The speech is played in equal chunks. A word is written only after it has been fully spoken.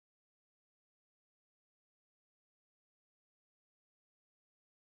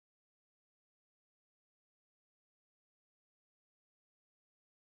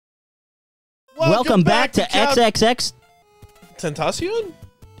Welcome back to XXX Tentacion?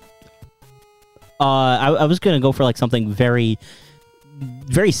 I was gonna go for like something very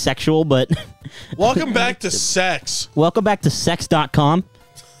sexual, but Welcome back to sex. welcome back to sex.com.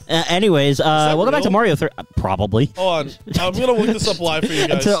 Anyways, welcome back to real? Mario 3. Probably. Hold on. I'm going to look this up live for you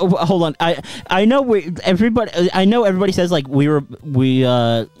guys. So, hold on. I know everybody says like we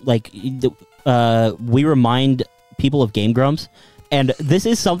remind people of Game Grumps. And this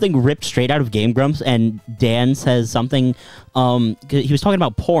is something ripped straight out of Game Grumps. And Dan says something. He was talking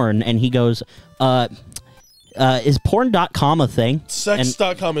about porn, and he goes, "Is porn.com a thing?"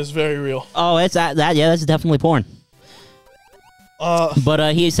 Sex.com is very real. Oh, it's that. Yeah, that's definitely porn.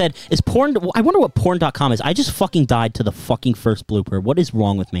 But he said, "Is porn? I wonder what porn.com is." I just fucking died to the fucking first blooper. What is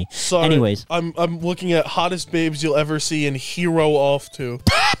wrong with me? Sorry. Anyways, I'm looking at hottest babes you'll ever see in Hero Off 2.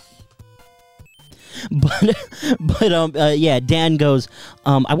 But yeah, Dan goes,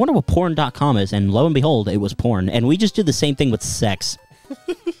 I wonder what porn.com is, and lo and behold, it was porn. And we just did the same thing with sex.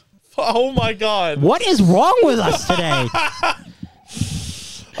 Oh my god. What is wrong with us today?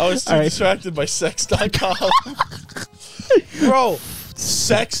 I was too distracted by sex.com. Bro,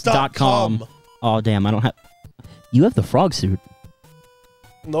 sex.com. Oh, damn, I don't have... You have the frog suit.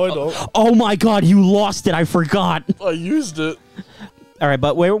 No, I don't. Oh my god, you lost it. I forgot. I used it. All right,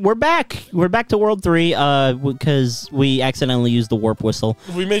 but we're back. We're back to World 3 because we accidentally used the warp whistle.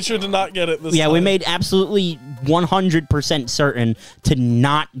 We made sure to not get it this time. Yeah, we made absolutely 100% certain to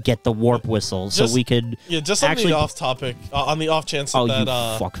not get the warp whistle, so we could. Yeah, just actually, on the off topic, on the off chance that you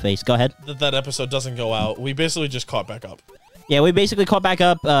fuckface. Go ahead. That episode doesn't go out. We basically just caught back up. Yeah, we basically caught back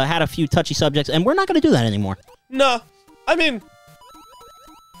up, had a few touchy subjects, and we're not going to do that anymore. Nah, I mean,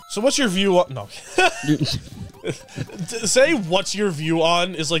 so what's your view on? No. Say what's your view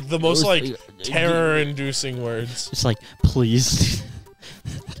on is like the most like terror-inducing words. It's like, please.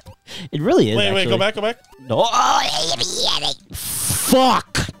 It really is. Wait, go back. No.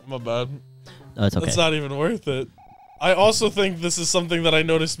 Fuck. My bad. No, it's okay. It's not even worth it. I also think this is something that I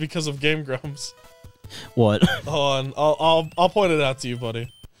noticed because of Game Grumps. What? Hold on, I'll point it out to you, buddy.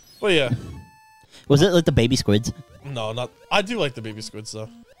 But yeah. Was it like the baby squids? No, not. I do like the baby squids though.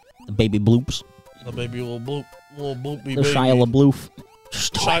 The baby bloops. The baby little bloopy The baby. Shia LaBeouf.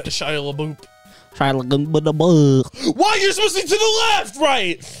 Shia LaBeouf. Shia LaBeouf. Why you're supposed to the left,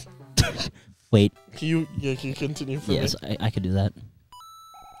 right? Wait. Can you continue for me? Yes, I could do that.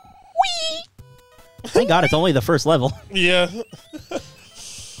 Whee! Thank God it's only the first level. Yeah.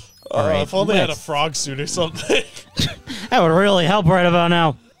 All right, if only I had a frog suit or something. That would really help right about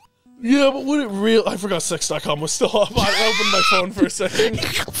now. Yeah, but would it real? I forgot sex.com was still up. I opened my phone for a second.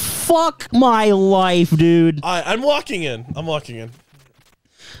 Fuck my life, dude. I'm locking in.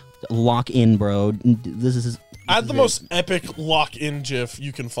 Lock in, bro. This is... Add the most epic lock-in gif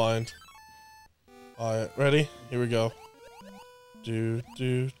you can find. Alright, ready? Here we go.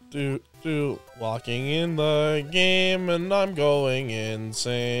 Locking in the game and I'm going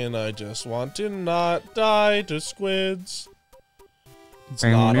insane. I just want to not die to squids. It's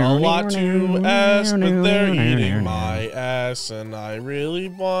not a lot to ask, but they're eating my ass, and I really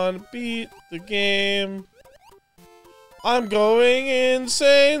want to beat the game. I'm going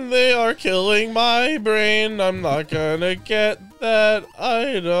insane, they are killing my brain. I'm not gonna get that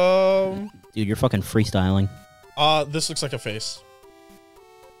item. Dude, you're fucking freestyling. This looks like a face.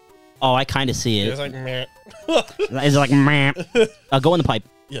 Oh, I kind of see it. It's like, meh. It's like, meh. Go in the pipe.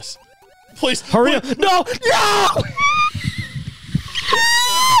 Yes. Please. Hurry up. No! No!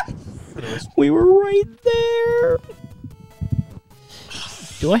 We were right there.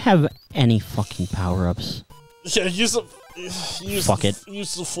 Do I have any fucking power-ups? Yeah, use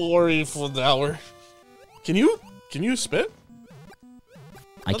the flurry for the hour. Can you spit?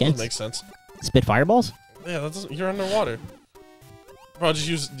 I That can. doesn't make sense. Spit fireballs? Yeah, that doesn't. You're underwater. Bro, just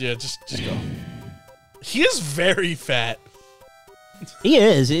use. Yeah, just go. He is very fat. He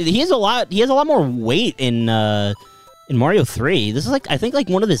is. He has a lot. He has a lot more weight in Mario 3. This is like, I think, like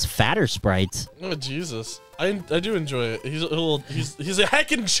one of his fatter sprites. Oh Jesus, I do enjoy it. He's a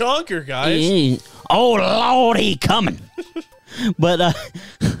heckin' chunker, guys. Oh Lord, he coming. But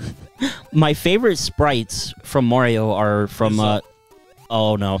my favorite sprites from Mario are from.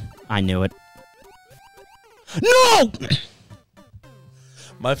 Oh no, I knew it. No.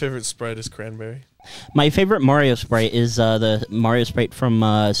 My favorite sprite is Cranberry. My favorite Mario sprite is the Mario sprite from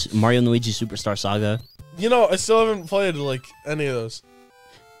Mario and Luigi Superstar Saga. You know, I still haven't played like any of those.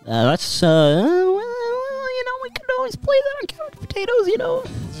 That's well, you know, we could always play that on Couch Potatoes, you know.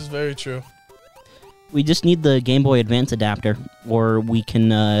 This is very true. We just need the Game Boy Advance adapter, or we can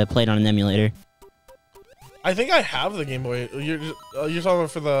play it on an emulator. I think I have the Game Boy. You're talking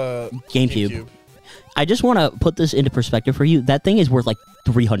about for the GameCube. I just want to put this into perspective for you. That thing is worth like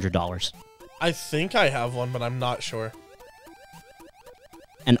 $300. I think I have one, but I'm not sure.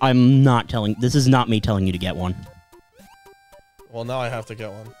 And I'm not telling... This is not me telling you to get one. Well, now I have to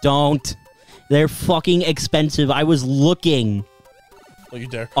get one. Don't. They're fucking expensive. I was looking. Don't you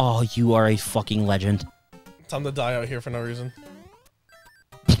dare. Oh, you are a fucking legend. Time to die out here for no reason.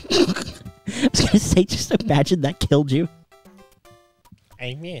 I was gonna say, just imagine that killed you.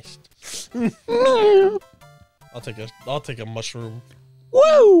 I missed. I'll take a mushroom.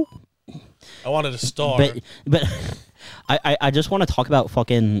 Woo! I wanted a star. But I just want to talk about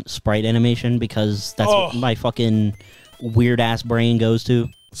fucking sprite animation because that's what my fucking weird ass brain goes to.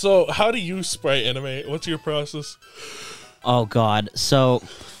 So, how do you sprite animate? What's your process? Oh god. So,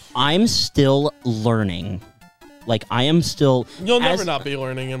 I'm still learning. Like, I am still... You'll never not be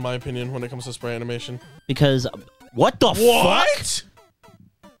learning, in my opinion, when it comes to sprite animation. Because... What the fuck?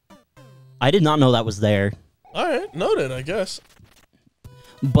 I did not know that was there. Alright, noted, I guess.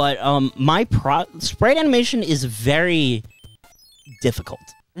 But, my sprite animation is very difficult,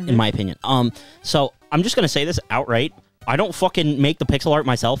 in my opinion. So, I'm just gonna say this outright. I don't fucking make the pixel art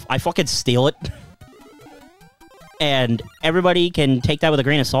myself. I fucking steal it. And everybody can take that with a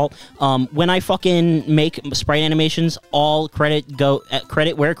grain of salt. When I fucking make sprite animations, all credit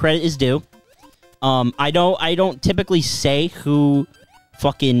where credit is due. I don't typically say who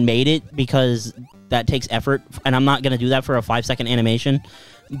fucking made it because that takes effort, and I'm not gonna do that for a 5-second animation.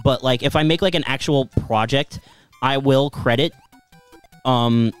 But like, if I make like an actual project, I will credit.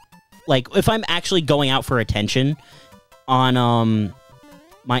 Like if I'm actually going out for attention on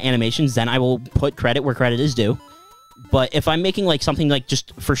my animations, then I will put credit where credit is due. But if I'm making like something like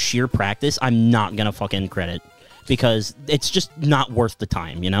just for sheer practice, I'm not gonna fucking credit because it's just not worth the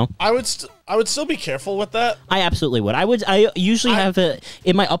time, you know. I would still be careful with that. I absolutely would. I usually have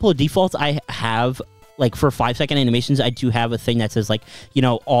in my upload defaults. I have like for 5-second animations, I do have a thing that says like, you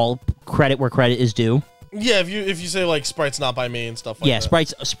know, all credit where credit is due. Yeah, if you say like sprites not by me and stuff like that. Yeah,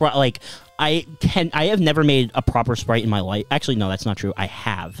 sprites like I have never made a proper sprite in my life. Actually, no, that's not true. I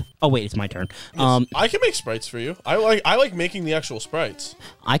have. Oh wait, it's my turn. Yes, I can make sprites for you. I like making the actual sprites.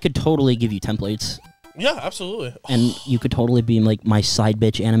 I could totally give you templates. Yeah, absolutely. And you could totally be like my side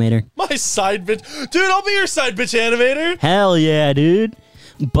bitch animator. My side bitch, dude. I'll be your side bitch animator. Hell yeah, dude.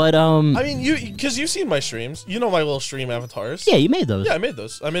 But I mean, because you've seen my streams. You know my little stream avatars. Yeah, you made those. Yeah, I made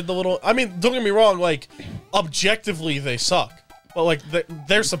those. I made the little. I mean, don't get me wrong. Like, objectively, they suck. But like,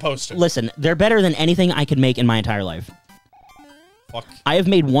 they're supposed to. Listen, they're better than anything I could make in my entire life. Fuck. I have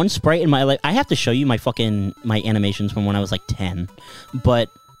made one sprite in my life. I have to show you my animations from when I was like 10. But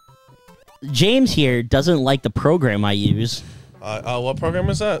James here doesn't like the program I use. What program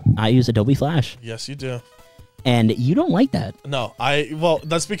is that? I use Adobe Flash. Yes, you do. And you don't like that. No, well,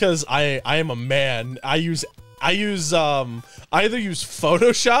 that's because I am a man. I either use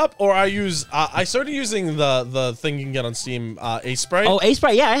Photoshop or I started using the thing you can get on Steam, Aseprite. Oh,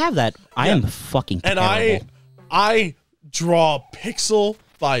 Aseprite, yeah, I have that. I am fucking terrible. And I draw pixel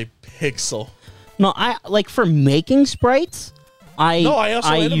by pixel. No, I like for making sprites. I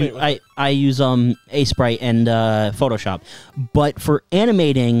use Aseprite and Photoshop, but for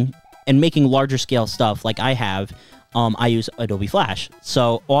animating and making larger scale stuff like I have, I use Adobe Flash.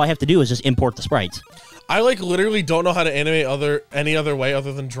 So all I have to do is just import the sprites. I like literally don't know how to animate any other way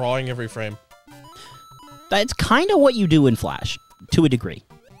other than drawing every frame. That's kind of what you do in Flash, to a degree.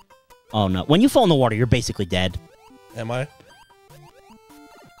 Oh no. When you fall in the water, you're basically dead. Am I?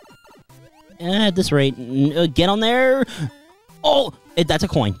 At this rate, get on there. Oh, that's a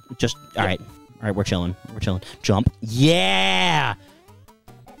coin. Just, all right. All right, we're chilling. We're chilling. Jump. Yeah!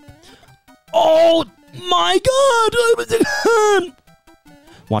 Oh, my God!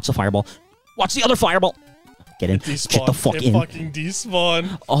 Watch the fireball. Watch the other fireball. Get in. Get the fuck in. Fucking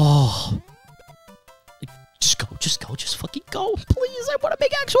despawn. Oh. Just go. Just go. Just fucking go. Please, I want to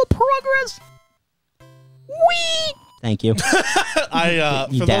make actual progress. Whee! Thank you.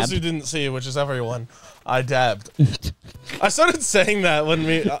 For those who didn't see, which is everyone, I dabbed. I started saying that when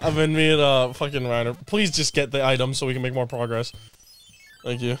me and fucking Ryder. Please just get the item so we can make more progress.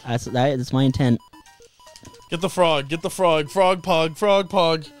 Thank you. That's my intent. Get the frog. Get the frog. Frog pog. Frog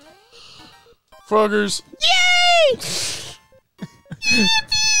pog. Froggers. Yay!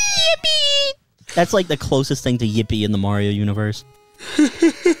 Yippee! That's like the closest thing to Yippee in the Mario universe.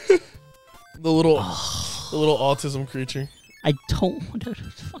 The little autism creature. I don't want to.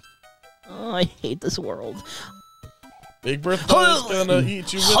 Oh, I hate this world. Big Bertha's gonna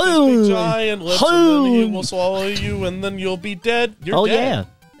eat you with his big giant lips, and then he will swallow you, and then you'll be dead. You're dead.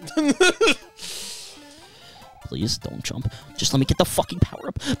 Yeah. Please don't jump. Just let me get the fucking power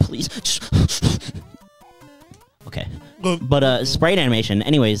up. Please. Just... Okay. But sprite animation.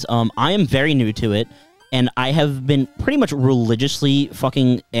 Anyways, I am very new to it, and I have been pretty much religiously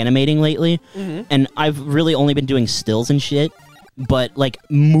fucking animating lately, and I've really only been doing stills and shit. But like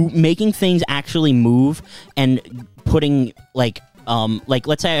making things actually move and putting like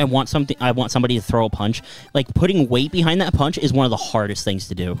let's say I want somebody to throw a punch. Like putting weight behind that punch is one of the hardest things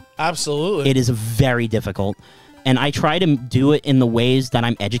to do. Absolutely. It is very difficult, and I try to do it in the ways that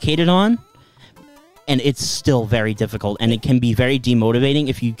I'm educated on. And it's still very difficult, and it can be very demotivating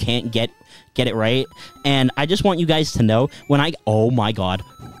if you can't get it right. And I just want you guys to know oh my god,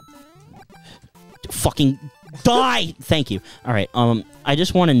 fucking die! Thank you. All right. I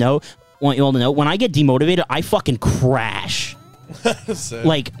just want you all to know when I get demotivated, I fucking crash.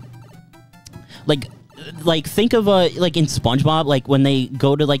 like think of like in SpongeBob, like when they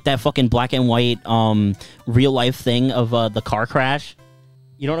go to like that fucking black and white real life thing of the car crash.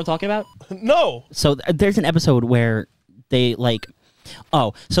 You know what I'm talking about? No. So there's an episode where they like,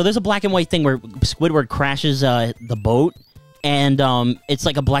 so there's a black and white thing where Squidward crashes the boat, and it's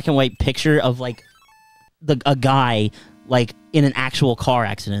like a black and white picture of like a guy like in an actual car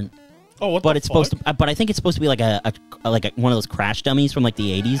accident. Oh, what? But the it's fuck? supposed to, but I think it's supposed to be like a one of those crash dummies from like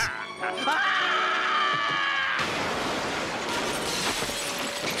the 80s.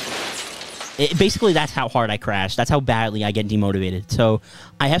 Basically, that's how hard I crash. That's how badly I get demotivated. So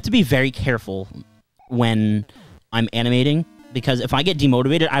I have to be very careful when I'm animating, because if I get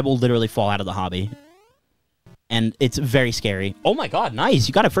demotivated, I will literally fall out of the hobby. And it's very scary. Oh my god, nice.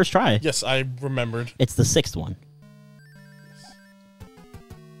 You got it first try. Yes, I remembered. It's the 6th one.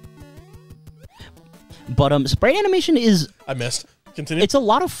 But sprite animation is... I missed. Continue. It's a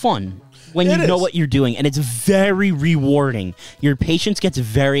lot of fun when you know what you're doing, and it's very rewarding. Your patience gets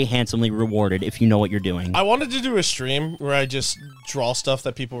very handsomely rewarded if you know what you're doing. I wanted to do a stream where I just draw stuff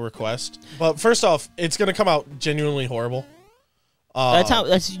that people request, but first off, it's gonna come out genuinely horrible.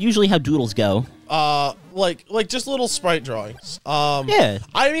 That's usually how doodles go. Like just little sprite drawings. Yeah.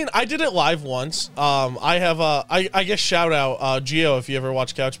 I mean, I did it live once. I have I guess shout out Geo, if you ever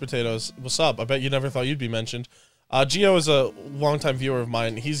watch Couch Potatoes. What's up? I bet you never thought you'd be mentioned. Geo is a longtime viewer of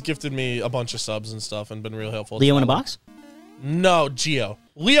mine. He's gifted me a bunch of subs and stuff and been real helpful. Leo in a box? No, Geo.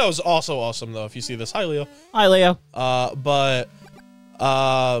 Leo's also awesome though. If you see this, hi Leo. Hi Leo. But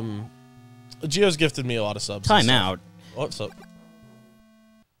Geo's gifted me a lot of subs. Time out. What's up?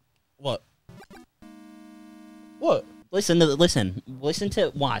 What? What? Listen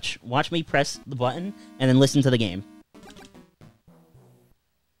to watch me press the button and then listen to the game.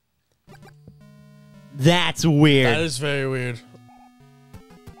 That's weird. That is very weird.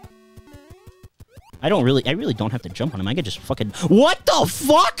 I really don't have to jump on him. I could just fucking... What the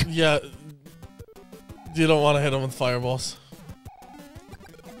fuck? Yeah. You don't want to hit him with fireballs.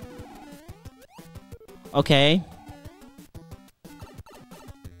 Okay.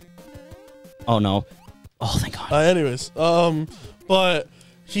 Oh, no. Oh, thank God. Anyways, but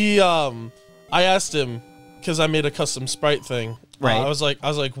he, I asked him, because I made a custom sprite thing. Right. I was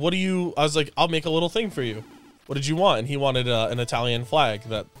like, what do you, I'll make a little thing for you. What did you want? And he wanted an Italian flag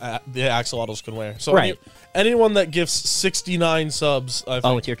that the axolotls can wear. So right. Anyone that gives 69 subs, I think,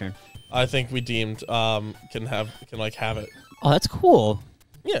 oh, it's your turn. I think we deemed, can have it. Oh, that's cool.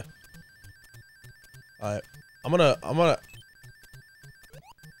 Yeah. Alright. I'm gonna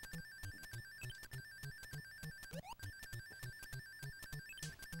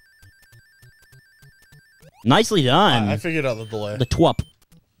Nicely done. I figured out the delay. The twup.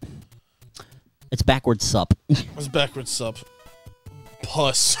 It's backwards sup. It's backwards sup.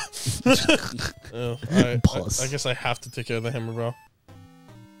 Puss. Oh, alright. Puss. I guess I have to take care of the hammer, bro.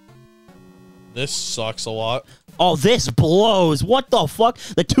 This sucks a lot. Oh, this blows. What the fuck?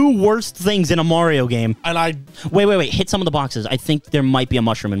 The two worst things in a Mario game. And I... Wait. Hit some of the boxes. I think there might be a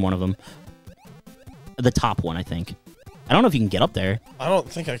mushroom in one of them. The top one, I think. I don't know if you can get up there. I don't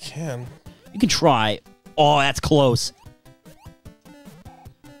think I can. You can try. Oh, that's close.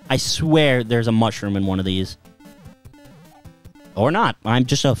 I swear there's a mushroom in one of these. Or not. I'm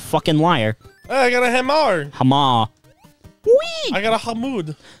just a fucking liar. Hey, I got a hammer. Hama. Whee! I got a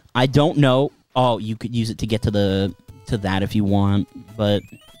Hamoud. I don't know. Oh, you could use it to get to that if you want, but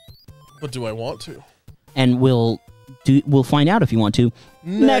do I want to? And we'll find out if you want to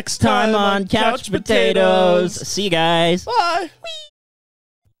next time on Couch Potatoes. See you guys. Bye. Whee!